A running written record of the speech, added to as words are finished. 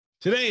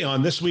Today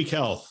on This Week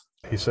Health.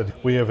 He said,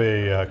 we have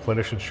a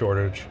clinician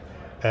shortage,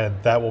 and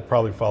that will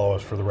probably follow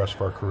us for the rest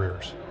of our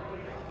careers.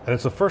 And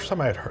it's the first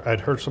time I'd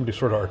heard somebody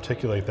sort of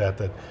articulate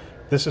that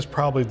this is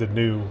probably the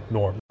new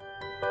norm.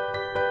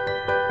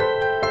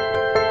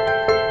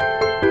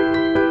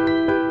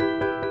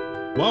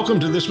 Welcome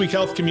to This Week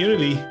Health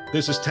Community.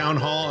 This is Town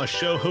Hall, a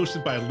show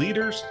hosted by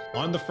leaders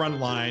on the front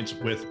lines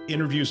with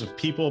interviews of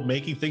people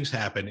making things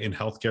happen in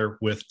healthcare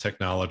with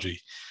technology.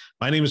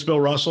 My name is Bill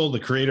Russell, the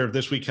creator of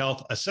This Week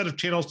Health, a set of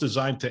channels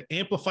designed to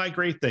amplify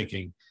great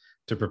thinking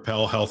to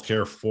propel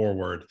healthcare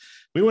forward.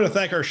 We want to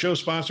thank our show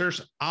sponsors,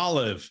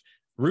 Olive,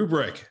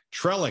 Rubric,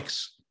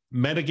 Trellix,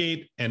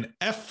 Medigate, and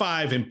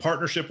F5 in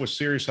partnership with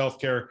Sirius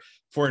Healthcare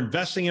for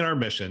investing in our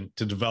mission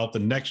to develop the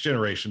next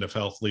generation of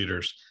health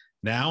leaders.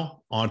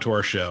 Now, on to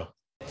our show.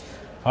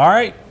 All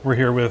right, we're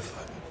here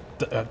with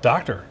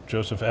Dr.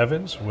 Joseph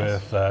Evans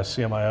with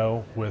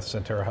CMIO with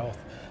Sentara Health.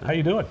 How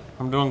you doing?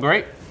 I'm doing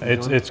great.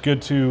 It's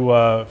good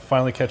to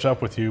finally catch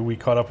up with you. We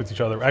caught up with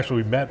each other.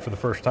 Actually, we met for the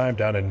first time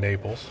down in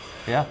Naples.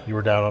 Yeah. You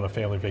were down on a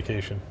family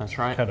vacation. That's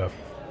right. Kind of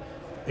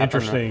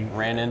interesting.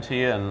 Ran into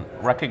you and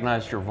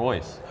recognized your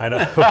voice. I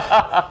know,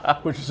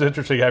 which is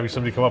interesting having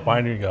somebody come up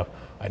behind you and go,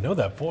 I know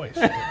that voice.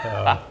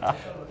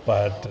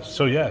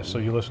 So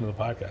you listen to the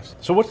podcast.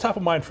 So what's top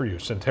of mind for you?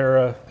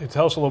 Sentara,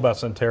 tell us a little about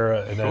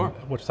Sentara and Sure.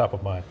 then what's top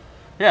of mind?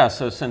 Yeah,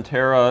 so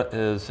Sentara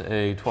is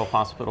a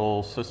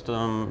 12-hospital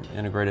system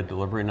integrated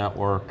delivery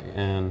network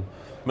and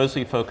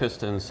mostly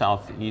focused in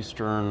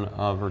southeastern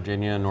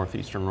Virginia,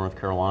 northeastern North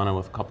Carolina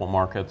with a couple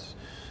markets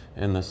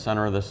in the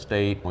center of the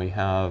state. We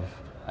have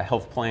a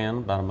health plan,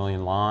 about 1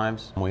 million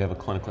lives. We have a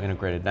clinically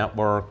integrated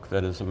network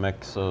that is a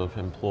mix of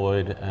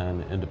employed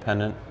and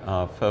independent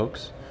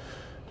folks.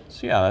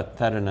 So yeah,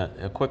 that in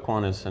a quick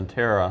one is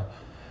Sentara.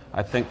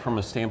 I think from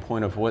a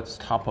standpoint of what's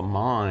top of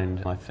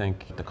mind, I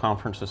think at the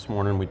conference this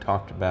morning we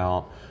talked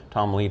about,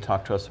 Tom Lee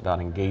talked to us about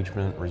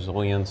engagement,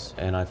 resilience,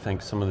 and I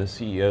think some of the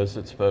CEOs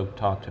that spoke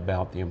talked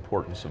about the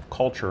importance of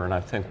culture. And I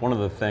think one of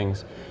the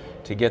things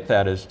to get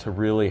that is to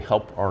really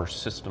help our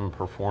system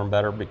perform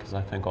better, because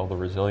I think all the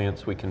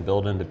resilience we can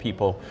build into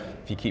people,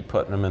 if you keep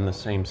putting them in the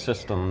same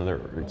system,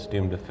 it's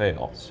doomed to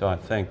fail. So I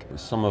think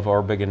some of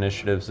our big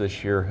initiatives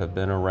this year have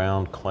been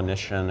around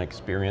clinician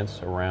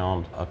experience,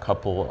 around a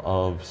couple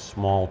of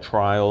small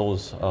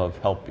trials of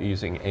help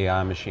using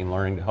AI machine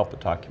learning to help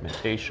with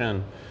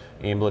documentation,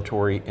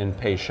 ambulatory,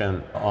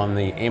 inpatient. On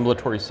the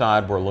ambulatory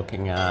side, we're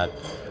looking at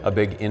a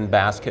big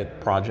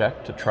in-basket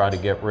project to try to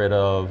get rid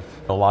of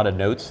a lot of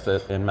notes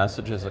and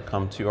messages that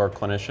come to our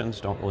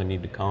clinicians don't really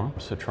need to come.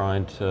 So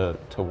trying to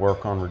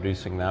work on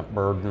reducing that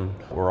burden.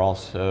 We're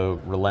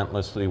also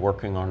relentlessly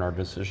working on our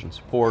decision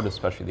support,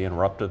 especially the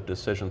interruptive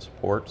decision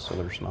support, so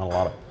there's not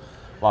a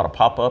lot of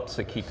pop-ups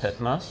that keep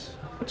hitting us.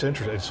 It's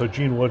interesting. So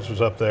Gene Woods was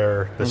up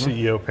there, the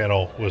CEO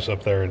panel was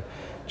up there, and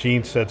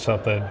Gene said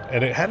something,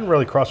 and it hadn't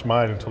really crossed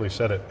my mind until he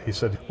said it. He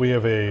said, we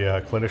have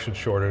a clinician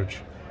shortage,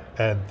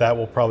 and that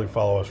will probably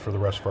follow us for the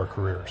rest of our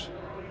careers.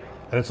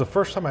 And it's the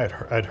first time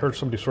I'd heard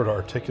somebody sort of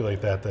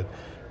articulate that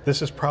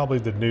this is probably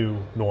the new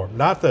norm.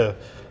 Not the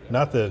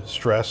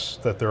stress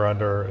that they're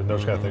under and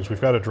those kind of things.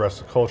 We've got to address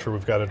the culture.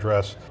 We've got to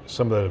address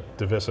some of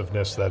the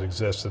divisiveness that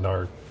exists in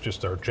our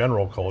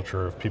general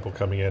culture of people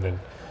coming in and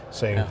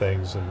saying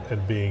things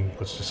and being,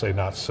 let's just say,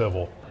 not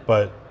civil.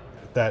 But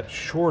that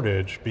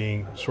shortage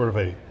being sort of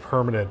a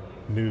permanent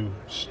new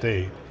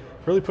state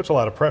really puts a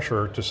lot of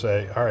pressure to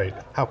say, all right,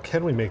 how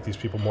can we make these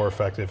people more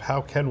effective?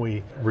 How can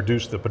we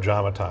reduce the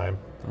pajama time?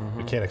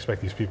 We can't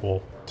expect these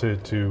people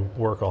to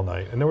work all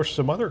night. And there were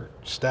some other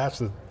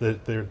stats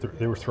that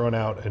they were thrown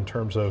out in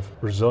terms of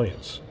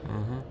resilience,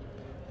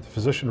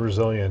 physician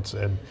resilience,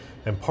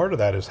 and part of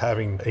that is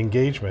having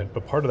engagement,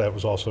 but part of that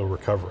was also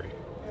recovery.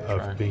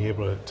 Of being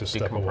able to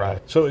step away.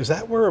 So is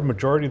that where a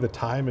majority of the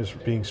time is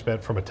being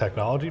spent from a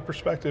technology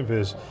perspective,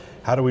 is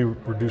how do we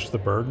reduce the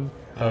burden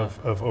of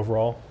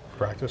overall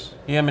practice?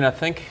 Yeah, I mean, I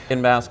think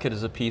in-basket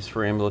is a piece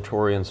for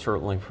ambulatory and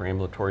certainly for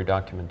ambulatory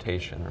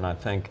documentation. And I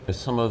think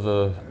some of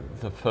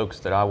the folks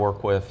that I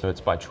work with,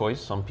 it's by choice.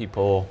 Some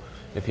people,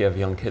 if you have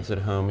young kids at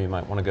home, you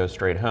might want to go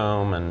straight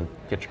home and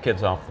get your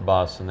kids off the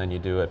bus and then you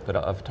do it. But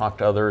I've talked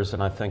to others,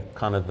 and I think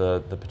kind of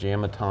the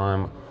pajama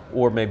time,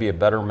 or maybe a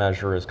better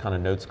measure is kind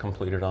of notes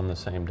completed on the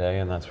same day,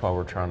 and that's why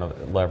we're trying to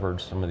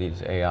leverage some of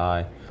these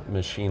AI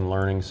machine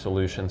learning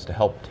solutions to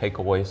help take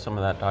away some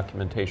of that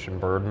documentation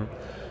burden.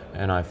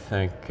 And I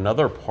think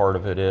another part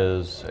of it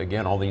is,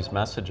 again, all these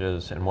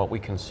messages and what we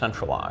can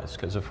centralize,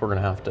 because if we're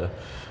going to have to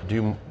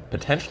do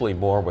potentially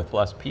more with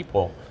less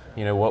people,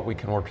 what we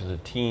can work as a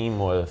team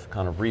with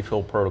kind of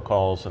refill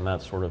protocols and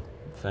that sort of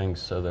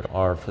things, so that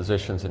our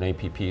physicians and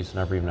APPs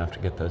never even have to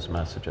get those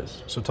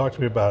messages. So talk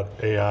to me about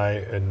AI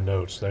and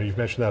notes. Now, you've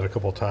mentioned that a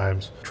couple of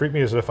times. Treat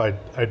me as if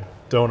I'd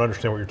don't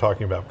understand what you're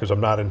talking about because I'm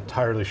not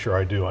entirely sure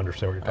I do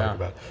understand what you're talking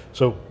about.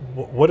 So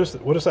what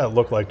does that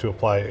look like to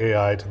apply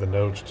AI to the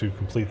notes to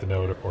complete the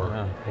note, or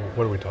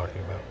what are we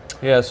talking about?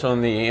 Yeah, so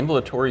in the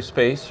ambulatory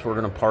space, we're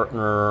going to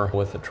partner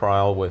with a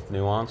trial with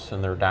Nuance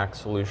and their DAX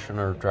solution,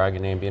 or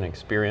Dragon Ambient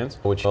Experience,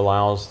 which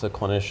allows the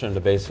clinician to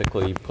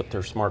basically put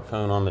their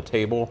smartphone on the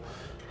table,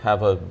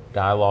 have a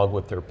dialogue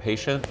with their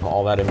patient.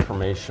 All that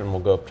information will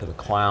go up to the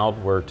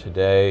cloud, where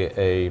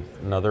today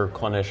another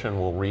clinician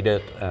will read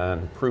it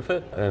and proof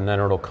it, and then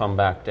it'll come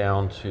back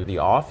down to the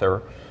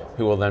author,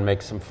 who will then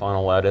make some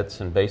final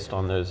edits, and based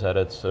on those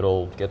edits,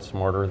 it'll get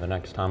smarter the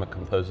next time it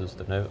composes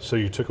the note. So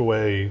you took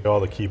away all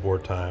the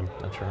keyboard time.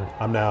 That's right.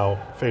 I'm now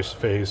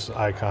face-to-face,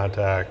 eye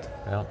contact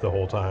the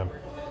whole time.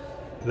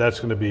 That's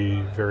going to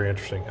be very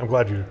interesting. I'm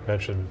glad you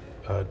mentioned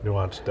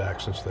Nuance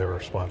DAX, since they were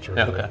a sponsor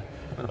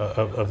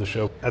of the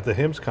show. At the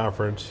HIMSS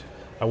conference,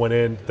 I went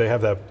in, they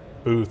have that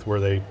booth where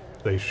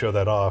they show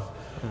that off.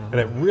 And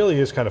it really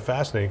is kind of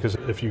fascinating, because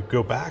if you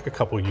go back a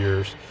couple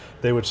years,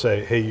 they would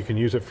say, hey, you can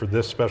use it for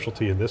this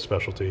specialty and this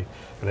specialty.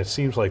 And it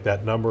seems like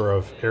that number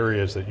of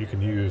areas that you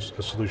can use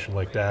a solution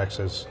like DAX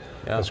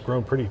has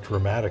grown pretty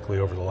dramatically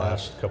over the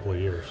last couple of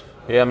years.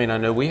 Yeah, I mean, I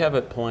know we have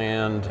it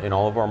planned in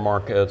all of our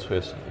markets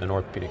with an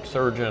orthopedic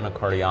surgeon, a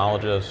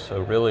cardiologist,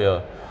 so really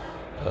a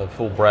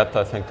full breadth.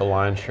 I think the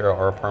lion's share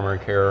are our primary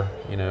care,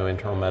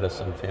 internal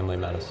medicine, family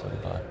medicine.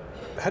 But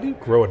how do you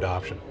grow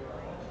adoption?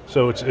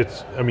 So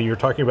it's I mean, you're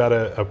talking about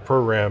a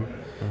program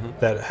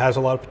that has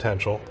a lot of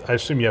potential. I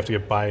assume you have to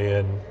get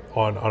buy-in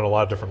on a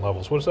lot of different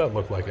levels. What does that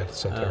look like at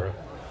Centera?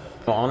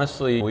 Well,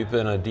 honestly, we've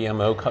been a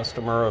DMO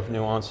customer of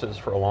Nuance's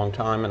for a long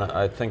time, and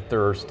I think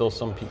there are still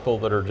some people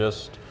that are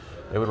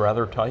they would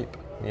rather type.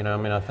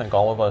 I think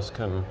all of us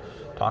can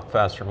talk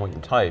faster than we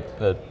can type,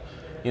 but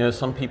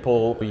some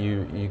people,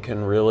 you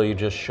can really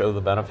just show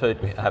the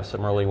benefit, have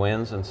some early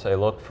wins, and say,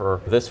 look, for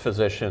this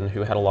physician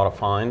who had a lot of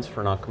fines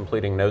for not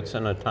completing notes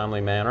in a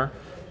timely manner,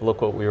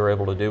 look what we were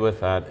able to do with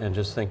that. And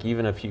just think,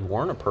 even if you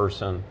weren't a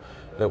person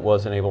that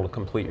wasn't able to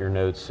complete your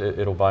notes,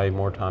 it'll buy you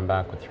more time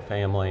back with your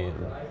family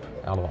and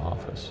out of the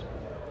office.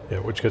 Yeah,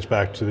 which gets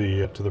back to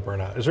the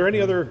burnout. Is there any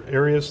other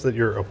areas that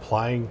you're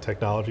applying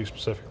technology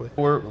specifically?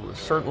 We're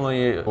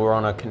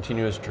on a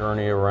continuous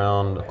journey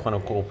around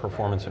clinical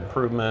performance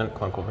improvement,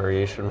 clinical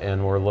variation,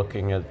 and we're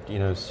looking at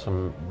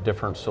some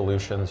different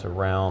solutions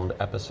around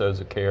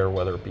episodes of care,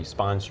 whether it be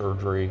spine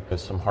surgery,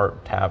 some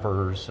heart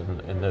TAVRs,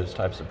 and those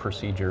types of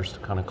procedures to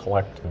kind of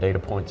collect data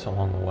points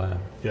along the way.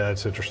 Yeah,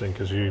 it's interesting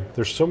because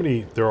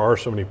there are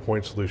so many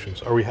point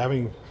solutions. Are we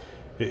having?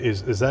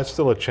 Is that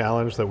still a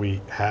challenge, that we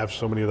have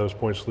so many of those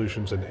point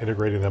solutions and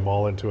integrating them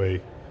all into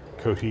a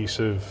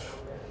cohesive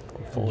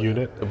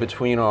unit?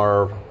 Between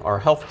our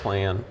health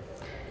plan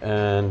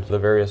and the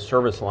various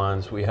service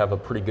lines, we have a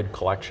pretty good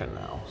collection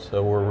now.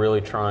 So we're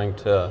really trying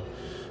to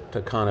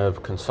kind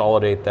of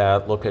consolidate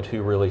that, look at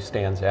who really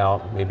stands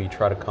out, maybe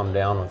try to come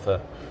down with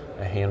a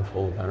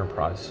handful of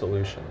enterprise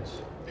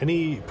solutions.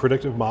 Any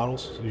predictive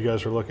models you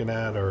guys are looking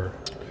at or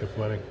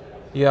implementing?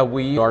 Yeah,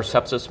 our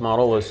sepsis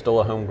model is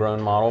still a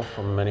homegrown model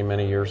from many,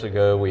 many years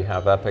ago. We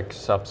have Epic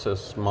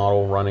sepsis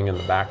model running in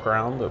the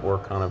background that we're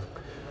kind of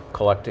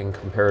collecting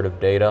comparative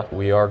data.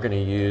 We are going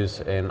to use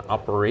an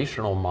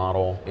operational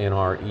model in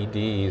our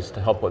EDs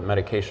to help with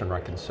medication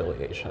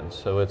reconciliation.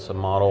 So it's a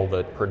model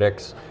that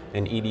predicts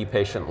an ED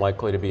patient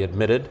likely to be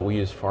admitted. We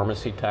use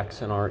pharmacy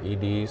techs in our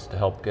EDs to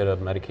help get a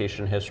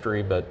medication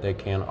history, but they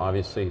can't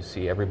obviously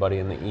see everybody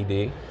in the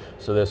ED.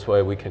 So this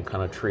way we can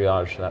kind of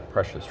triage that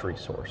precious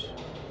resource.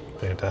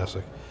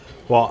 Fantastic.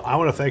 Well, I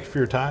want to thank you for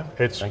your time.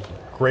 It's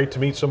great to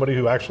meet somebody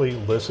who actually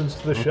listens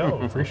to the show.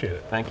 Appreciate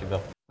it. Thank you,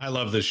 Bill. I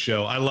love this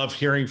show. I love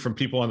hearing from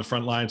people on the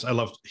front lines. I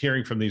love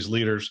hearing from these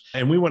leaders.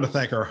 And we want to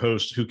thank our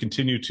hosts who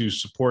continue to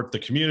support the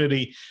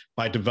community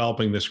by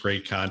developing this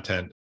great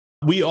content.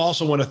 We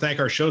also want to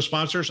thank our show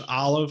sponsors,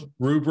 Olive,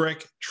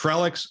 Rubrik,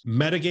 Trellix,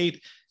 Medigate,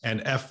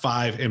 and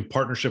F5 in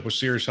partnership with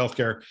Sirius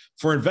Healthcare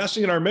for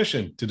investing in our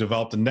mission to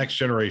develop the next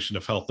generation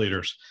of health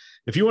leaders.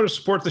 If you want to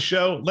support the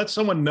show, let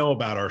someone know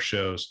about our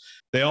shows.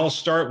 They all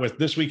start with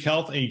This Week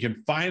Health, and you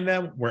can find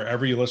them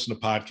wherever you listen to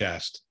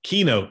podcasts.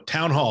 Keynote,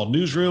 Town Hall,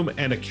 Newsroom,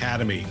 and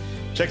Academy.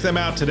 Check them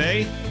out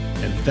today,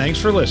 and thanks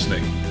for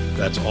listening.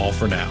 That's all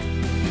for now.